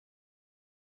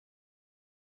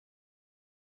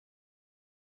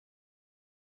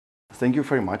thank you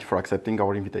very much for accepting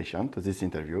our invitation to this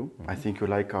interview. I think you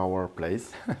like our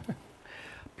place.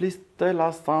 Please tell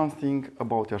us something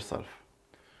about yourself.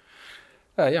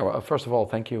 Well, first of all,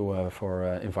 thank you for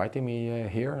inviting me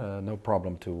here. No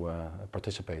problem to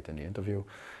participate in the interview.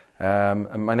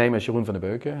 My name is Jeroen VAN DEN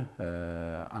BEUCKEN.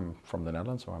 I'm from the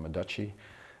Netherlands, so I'm a Dutchie.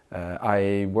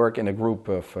 I work in a group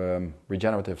of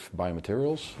regenerative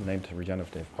biomaterials, named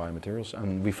regenerative biomaterials,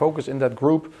 and we focus in that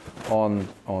group on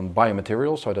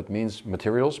biomaterials, so that means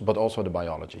materials, but also the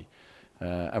biology.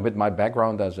 And with my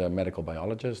background as a medical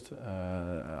biologist,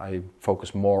 I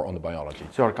focus more on the biology.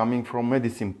 So you're coming from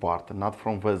medicine part, not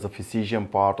from the physician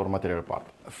part or material part?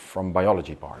 From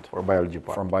biology part. Or biology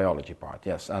part. From biology part,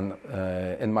 yes. And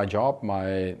in my job,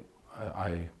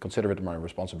 I consider it my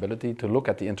responsibility to look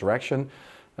at the interaction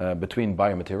between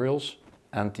biomaterials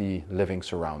and the living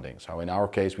surroundings. So in our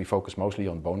case, we focus mostly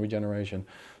on bone regeneration.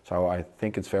 So I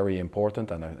think it's very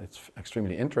important and it's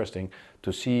extremely interesting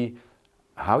to see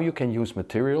how you can use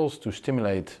materials to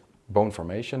stimulate bone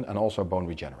formation and also bone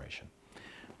regeneration.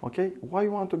 Okay, why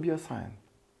you want to be a scientist?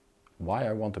 Why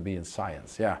I want to be in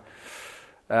science, yeah.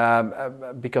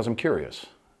 Because I'm curious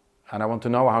and I want to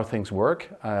know how things work.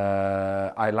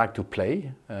 I like to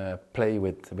play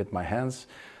with my hands,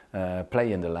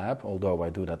 play in the lab, although I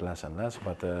do that less and less,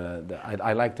 but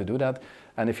I like to do that.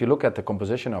 And if you look at the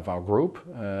composition of our group,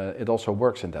 it also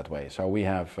works in that way. So we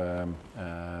have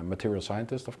material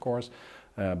scientists, of course,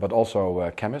 but also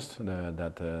chemists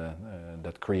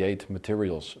that create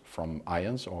materials from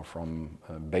ions or from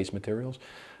base materials.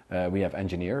 We have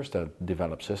engineers that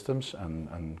develop systems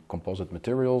and composite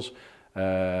materials.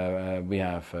 We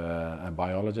have a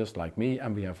biologist like me,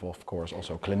 and we have, of course,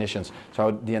 also clinicians.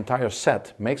 So the entire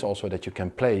set makes also that you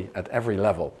can play at every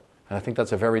level. And I think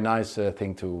that's a very nice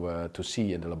thing to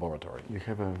see in the laboratory. You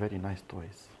have a very nice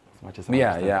toys. As much as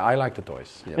yeah, I like the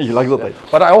toys. Yes. You like the toys.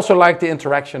 But I also like the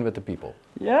interaction with the people.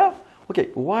 Yeah? Okay,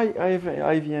 why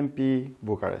IWMP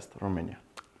Bucharest, Romania?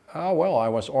 Well, I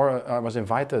was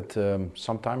invited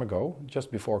some time ago,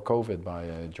 just before COVID,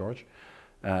 by George.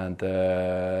 And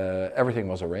everything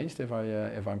was arranged, if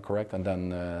I'm correct, and then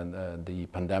the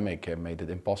pandemic made it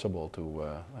impossible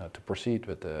to proceed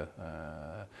with the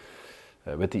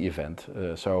event.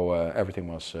 So everything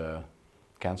was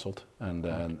cancelled, and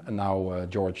now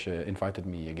George invited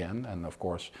me again, and of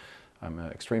course I'm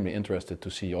extremely interested to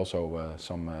see also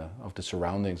some of the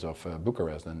surroundings of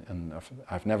Bucharest, and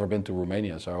I've never been to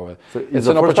Romania, so it's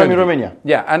the first time in Romania.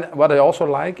 Yeah, and what I also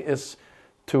like is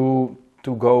to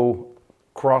go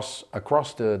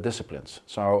across the disciplines.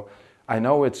 So I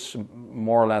know it's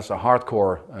more or less a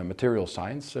hardcore material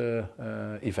science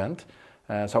event.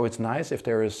 So it's nice if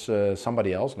there is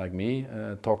somebody else like me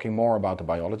talking more about the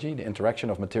biology, the interaction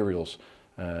of materials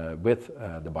with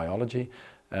the biology,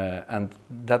 and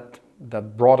that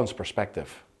broadens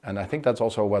perspective. And I think that's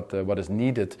also what is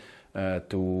needed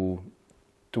to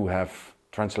have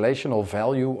translational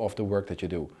value of the work that you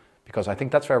do. Because I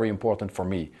think that's very important for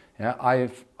me. Yeah,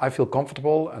 I feel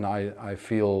comfortable and I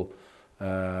feel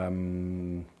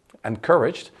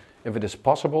encouraged if it is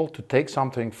possible to take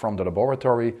something from the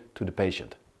laboratory to the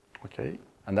patient. Okay.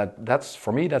 And that's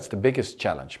for me, that's the biggest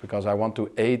challenge, because I want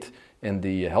to aid in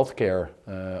the healthcare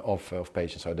of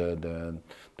patients, or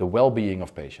the well-being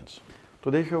of patients.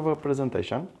 Today you have a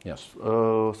presentation. Yes.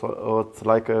 So it's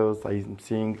like I'm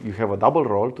seeing you have a double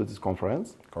role to this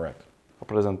conference. Correct. A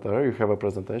presenter, you have a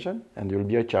presentation, and you'll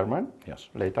be a chairman. Yes.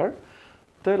 Later.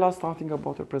 Tell us something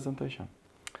about your presentation.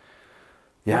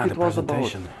 Yeah, the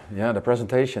presentation. Yeah, the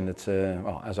presentation. It's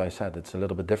well, as I said, it's a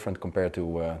little bit different compared to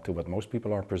what most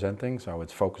people are presenting. So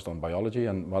it's focused on biology,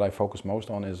 and what I focus most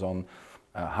on is on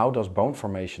how does bone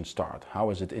formation start?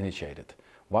 How is it initiated?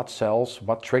 What cells,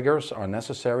 what triggers are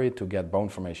necessary to get bone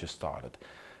formation started?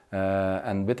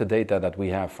 And with the data that we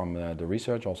have from the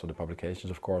research, also the publications,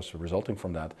 of course, resulting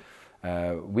from that,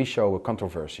 we show a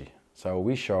controversy. So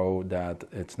we show that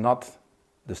it's not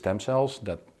the stem cells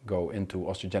that go into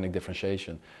osteogenic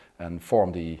differentiation and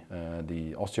form the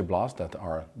osteoblasts that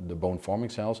are the bone forming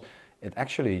cells. It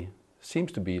actually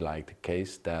seems to be like the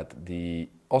case that the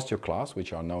osteoclasts,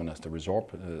 which are known as the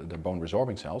bone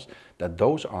resorbing cells, that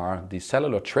those are the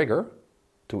cellular trigger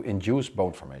to induce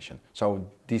bone formation. So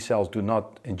these cells do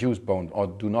not induce bone or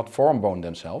do not form bone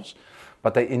themselves,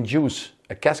 but they induce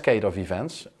a cascade of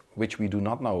events which we do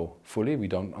not know fully. We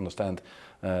don't understand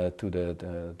to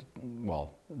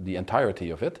the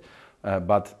entirety of it,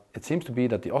 but it seems to be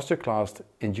that the osteoclasts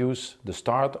induce the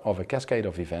start of a cascade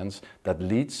of events that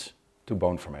leads to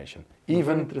bone formation.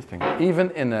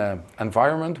 Even in an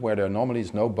environment where there normally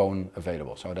is no bone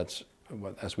available. So that's,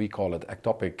 as we call it,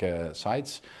 ectopic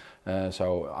sites.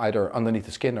 So either underneath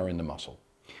the skin or in the muscle.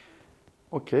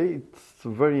 Okay, it's a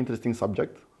very interesting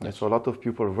subject. Yes. So a lot of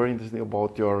people are very interested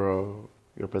about your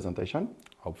presentation.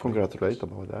 Hopefully. Congratulations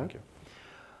about that. Thank you.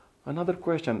 Another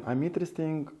question. I'm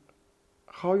interested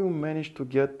how you managed to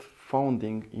get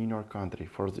funding in your country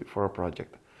for a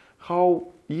project. How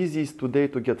easy is today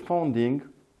to get funding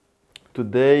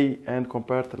today and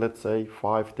compared to, let's say,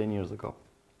 5-10 years ago?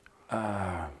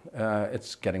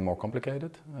 It's getting more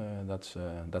complicated. That's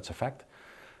a fact.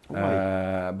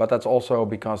 Why? But that's also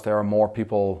because there are more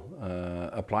people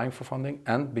applying for funding,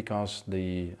 and because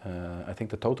I think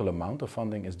the total amount of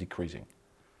funding is decreasing.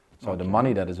 So the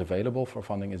money that is available for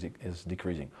funding is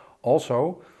decreasing.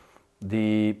 Also,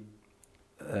 the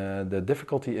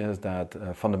difficulty is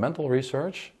that fundamental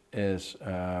research is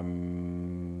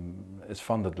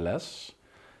funded less,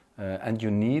 and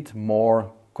you need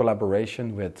more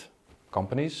collaboration with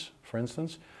companies, for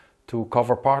instance, to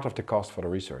cover part of the cost for the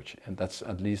research. And that's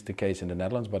at least the case in the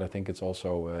Netherlands, but I think it's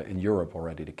also in Europe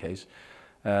already the case.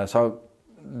 So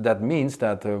that means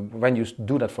that when you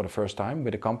do that for the first time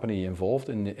with a company involved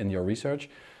in your research,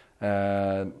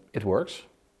 it works.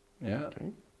 Yeah.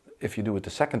 Okay. If you do it the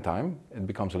second time, it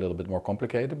becomes a little bit more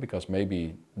complicated because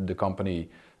maybe the company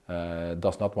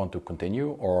does not want to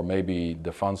continue, or maybe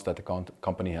the funds that the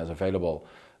company has available,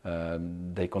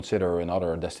 they consider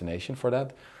another destination for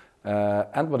that.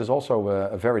 And what is also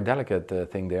a very delicate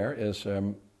thing there is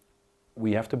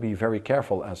we have to be very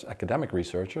careful as academic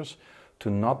researchers to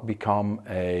not become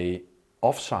a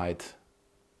off-site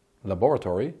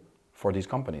laboratory for these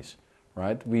companies,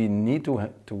 right? We need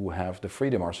to have the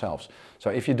freedom ourselves. So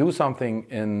if you do something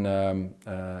in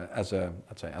as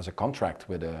a contract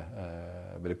with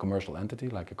a commercial entity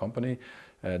like a company,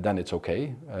 then it's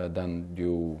okay. Then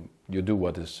you do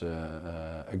what is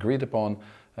agreed upon.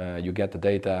 You get the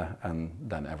data, and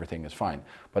then everything is fine.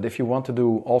 But if you want to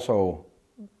do also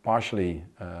partially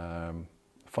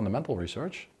fundamental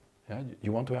research, yeah,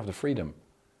 you want to have the freedom.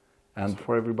 And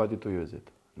for everybody to use it,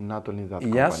 not only that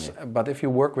company. Yes, but if you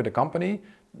work with a company,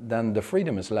 then the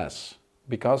freedom is less,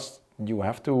 because you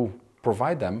have to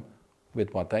provide them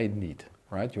with what they need,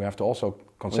 right? You have to also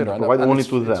consider... provide only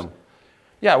to them.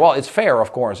 Yeah, well, it's fair,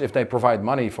 of course. If they provide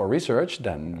money for research,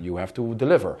 then you have to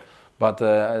deliver. But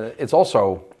it's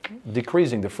also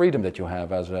decreasing the freedom that you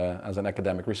have as an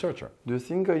academic researcher. Do you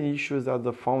think an issue is that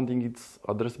the funding is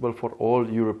addressable for all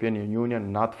European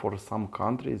Union, not for some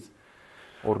countries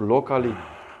or locally?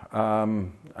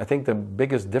 I think the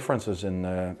biggest differences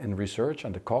in research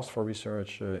and the cost for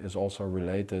research is also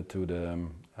related to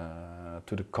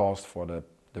the cost for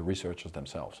the researchers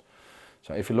themselves.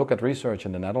 So if you look at research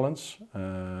in the Netherlands,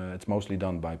 it's mostly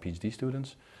done by PhD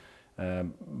students.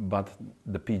 But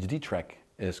the PhD track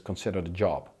is considered a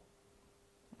job.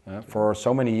 For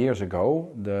so many years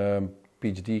ago, the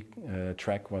PhD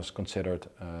track was considered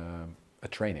a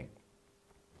training.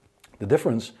 The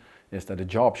difference is that the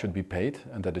job should be paid,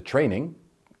 and that the training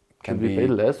can be paid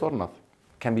less or not?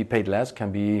 Can be paid less,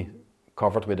 can be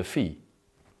covered with a fee.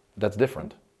 That's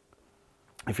different.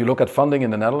 If you look at funding in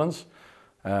the Netherlands,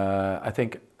 I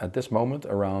think at this moment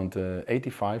around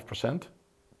 85%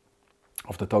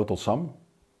 of the total sum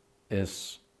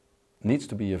needs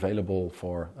to be available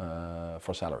for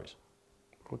salaries.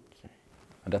 Okay.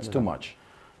 And that's too much.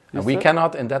 And we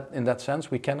cannot, in that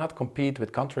sense, we cannot compete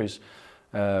with countries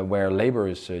where labor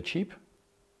is cheap.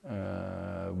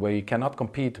 We cannot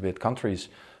compete with countries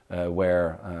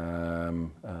where,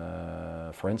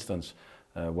 for instance,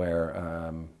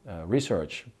 where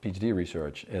research, PhD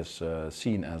research, is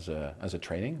seen as a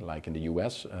training, like in the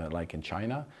US, like in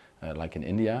China, like in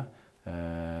India.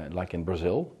 Like in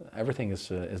Brazil, everything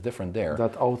is different there.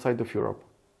 That's outside of Europe.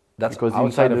 That's because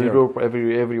outside of Europe,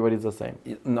 everywhere is the same.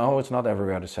 No, it's not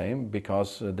everywhere the same,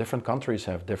 because different countries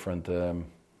have different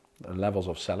levels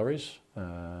of salaries,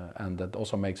 and that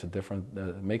also makes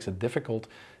it difficult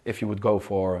if you would go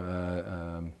for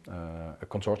a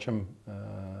consortium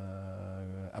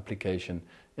application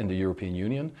in the European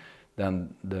Union.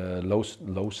 Then the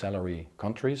low salary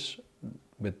countries,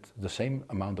 with the same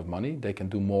amount of money, they can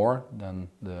do more than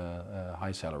the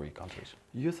high salary countries.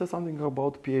 You said something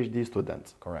about PhD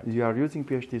students. Correct. You are using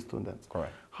PhD students.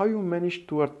 Correct. How you manage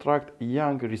to attract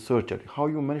young researchers? How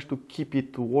you manage to keep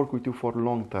it to work with you for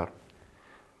long term?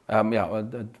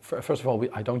 First of all,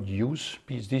 I don't use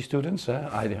PhD students.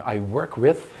 I work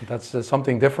with. That's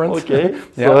something different. Okay.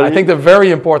 I think the very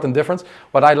important difference.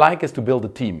 What I like is to build a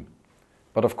team.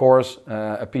 But of course,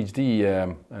 a PhD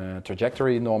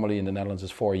trajectory normally in the Netherlands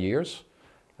is 4 years.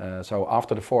 So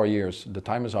after the 4 years, the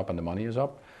time is up and the money is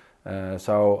up.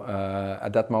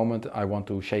 At that moment, I want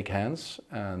to shake hands,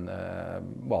 and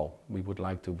well, we would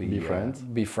like to be friends.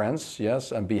 Be friends,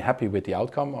 yes, and be happy with the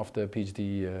outcome of the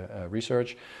PhD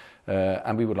research,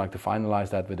 and we would like to finalize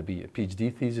that with a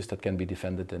PhD thesis that can be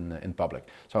defended in public.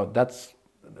 So that's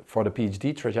for the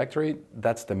PhD trajectory.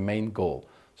 That's the main goal.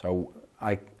 So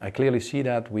I clearly see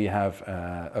that we have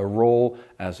a role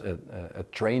as a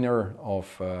trainer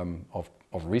of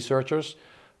researchers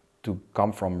to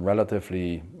come from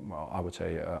relatively, well, I would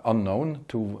say, unknown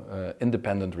to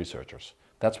independent researchers.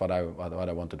 That's what I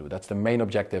want to do. That's the main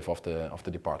objective of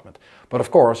the department. But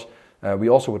of course, we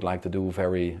also would like to do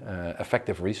very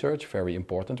effective research, very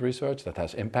important research that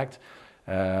has impact.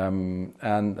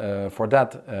 For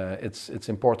that, it's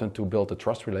important to build a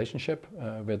trust relationship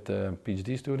with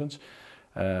PhD students.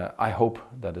 I hope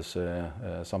that is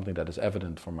something that is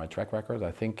evident from my track record.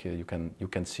 I think you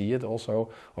can see it also.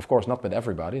 Of course, not with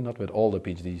everybody, not with all the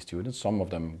PhD students. Some of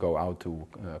them go out to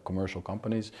commercial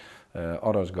companies.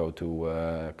 Others go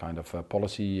to kind of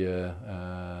policy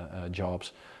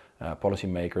jobs, policy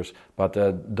makers. But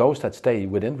those that stay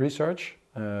within research,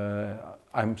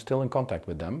 I'm still in contact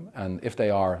with them. And if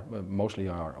they are, mostly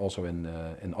are also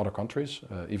in other countries,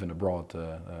 even abroad,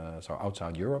 so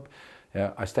outside Europe.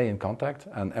 I stay in contact,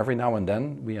 and every now and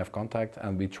then we have contact,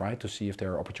 and we try to see if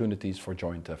there are opportunities for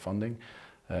joint funding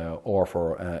or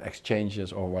for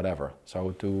exchanges or whatever.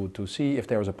 So to see if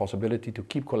there is a possibility to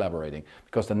keep collaborating,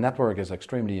 because the network is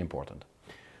extremely important.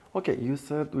 Okay, you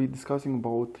said we're discussing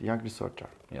about young researcher.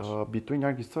 Yes. Between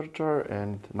young researcher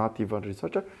and not even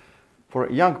researcher, for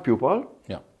young people,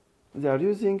 they are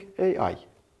using AI.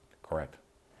 Correct.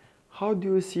 How do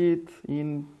you see it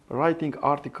in writing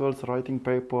articles, writing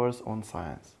papers on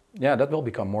science? Yeah, that will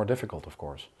become more difficult, of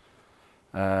course.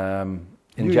 In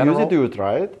general, use it? Do you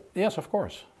try it? Yes, of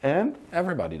course. And?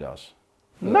 Everybody does.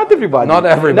 Not everybody. Not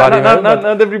everybody.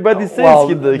 Not everybody says. Well,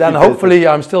 then hopefully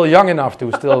I'm still young enough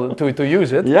to still to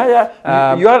use it.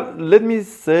 Yeah. You are. Let me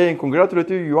say and congratulate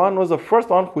you. Johan was the first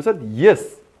one who said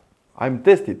yes. I'm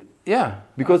tested. Yeah.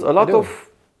 Because a lot of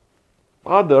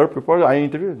other people I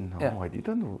interviewed, no, I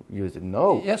didn't use it.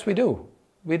 No. Yes, we do.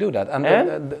 We do that, and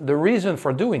the reason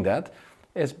for doing that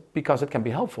is because it can be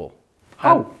helpful.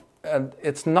 How? And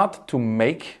it's not to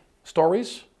make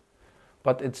stories,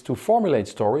 but it's to formulate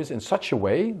stories in such a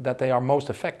way that they are most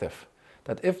effective.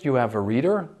 That if you have a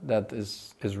reader that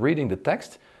is reading the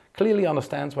text, clearly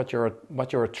understands what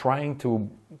you're trying to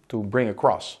bring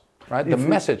across. Right? The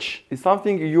message is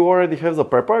something you already have the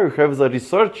paper, you have the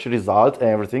research results and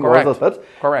everything. Correct. All the sets,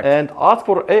 correct. And ask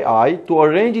for AI to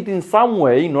arrange it in some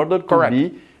way in order to correct.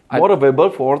 Be more available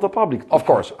for the public. Of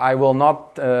course, I will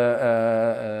not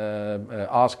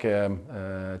ask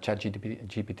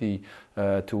ChatGPT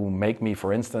to make me,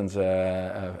 for instance,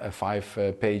 a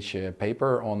 5-page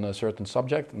paper on a certain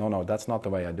subject. No, that's not the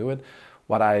way I do it.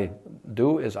 What I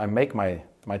do is I make my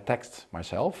text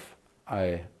myself.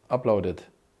 I upload it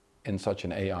in such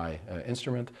an AI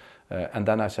instrument, and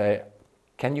then I say,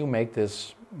 can you make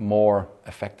this more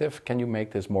effective? Can you make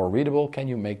this more readable? Can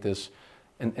you make this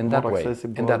in that way?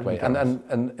 In that way,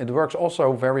 and it works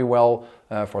also very well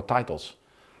for titles,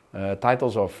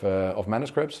 titles of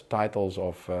manuscripts, titles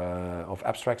of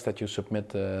abstracts that you submit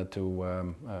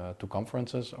to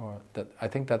conferences. Or that I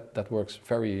think that works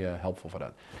very helpful for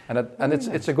that, and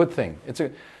it's a good thing.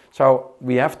 So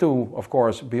we have to, of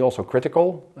course, be also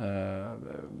critical,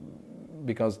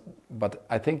 but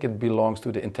I think it belongs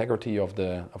to the integrity of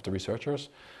the researchers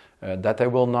that they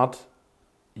will not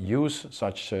use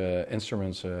such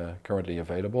instruments currently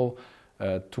available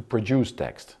to produce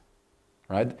text,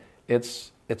 right?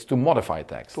 It's to modify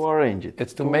text, to arrange it,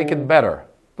 it's to make it better,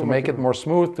 to make it more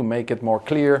smooth, to make it more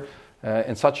clear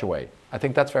in such a way. I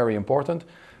think that's very important,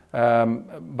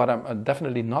 but I'm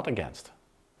definitely not against.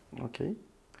 Okay.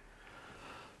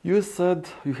 You said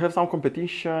you have some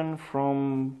competition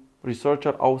from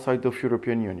researchers outside of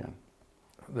European Union.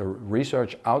 The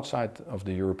research outside of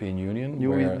the European Union.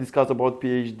 You discussed about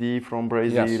PhD from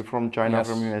Brazil, from China,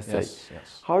 from USA. Yes.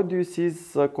 How do you see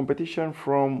this competition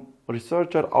from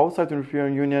researchers outside the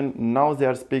European Union? Now they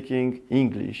are speaking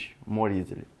English more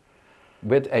easily.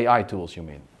 With AI tools, you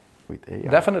mean? With AI.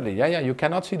 Definitely, yeah. You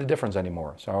cannot see the difference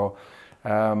anymore. So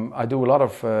I do a lot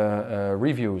of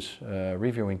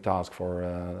reviewing tasks for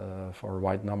a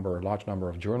large number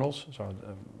of journals. So,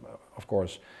 of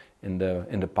course, in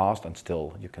the past, and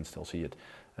still you can still see it,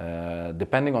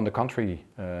 depending on the country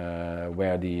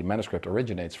where the manuscript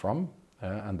originates from,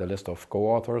 and the list of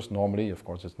co-authors. Normally, of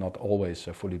course, it's not always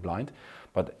fully blind,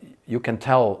 but you can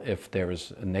tell if there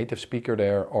is a native speaker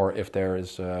there or if there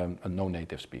is a no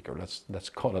native speaker. Let's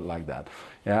call it like that.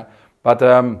 Yeah, but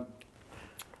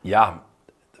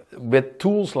with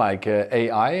tools like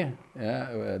AI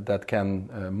that can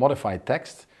modify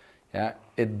text,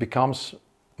 it becomes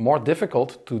more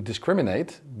difficult to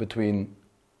discriminate between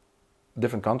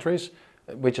different countries,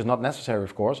 which is not necessary,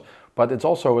 of course, but it's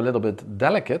also a little bit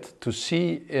delicate to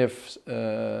see if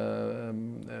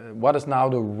what is now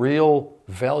the real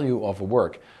value of a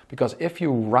work. Because if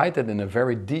you write it in a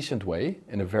very decent way,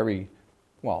 in a very,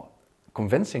 well,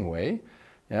 convincing way,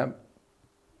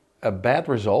 a bad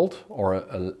result or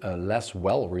a less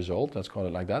well result, let's call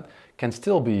it like that, can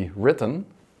still be written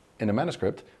in a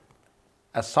manuscript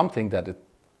as something that it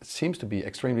seems to be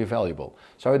extremely valuable.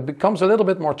 So it becomes a little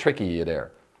bit more tricky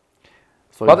there.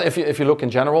 So but if you look in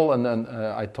general, and then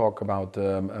I talk about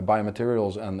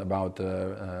biomaterials and about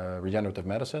regenerative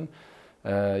medicine,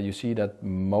 you see that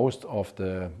most of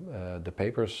the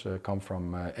papers come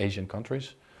from Asian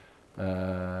countries.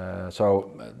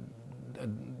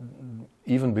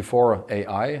 Even before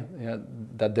AI,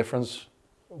 that difference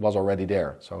was already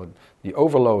there. So the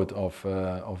overload of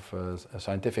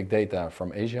scientific data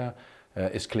from Asia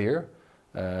is clear.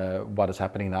 What is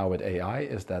happening now with AI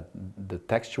is that the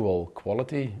textual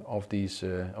quality of these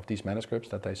manuscripts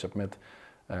that they submit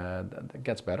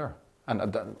gets better,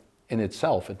 and in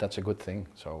itself that's a good thing.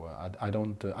 So I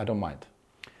don't mind.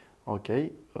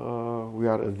 Okay, we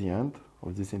are at the end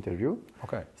of this interview.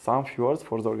 Okay. Some few words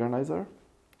for the organizer.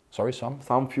 Sorry,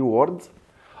 some few words.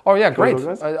 Oh yeah, great.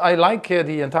 I like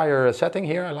the entire setting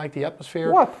here. I like the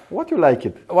atmosphere. What you like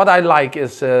it? What I like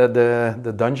is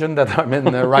the dungeon that I'm in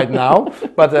right now.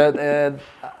 But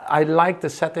I like the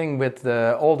setting with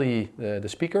all the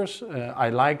speakers. I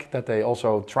like that they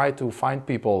also try to find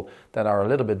people that are a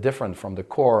little bit different from the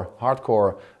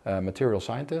hardcore material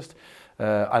scientist.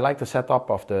 I like the setup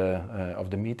of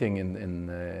the meeting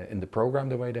in the program,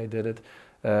 the way they did it.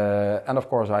 And of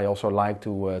course, I also like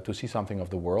to see something of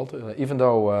the world. Even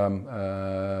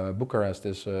though Bucharest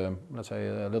is, let's say,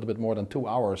 a little bit more than 2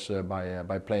 hours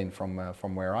by plane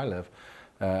from where I live,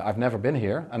 I've never been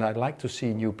here, and I'd like to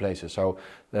see new places. So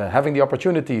having the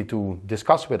opportunity to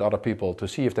discuss with other people, to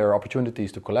see if there are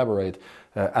opportunities to collaborate,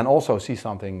 and also see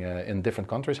something in different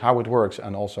countries, how it works,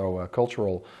 and also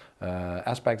cultural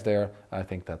aspects there, I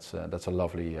think that's a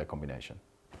lovely combination.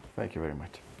 Thank you very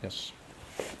much. Yes,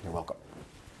 you're welcome.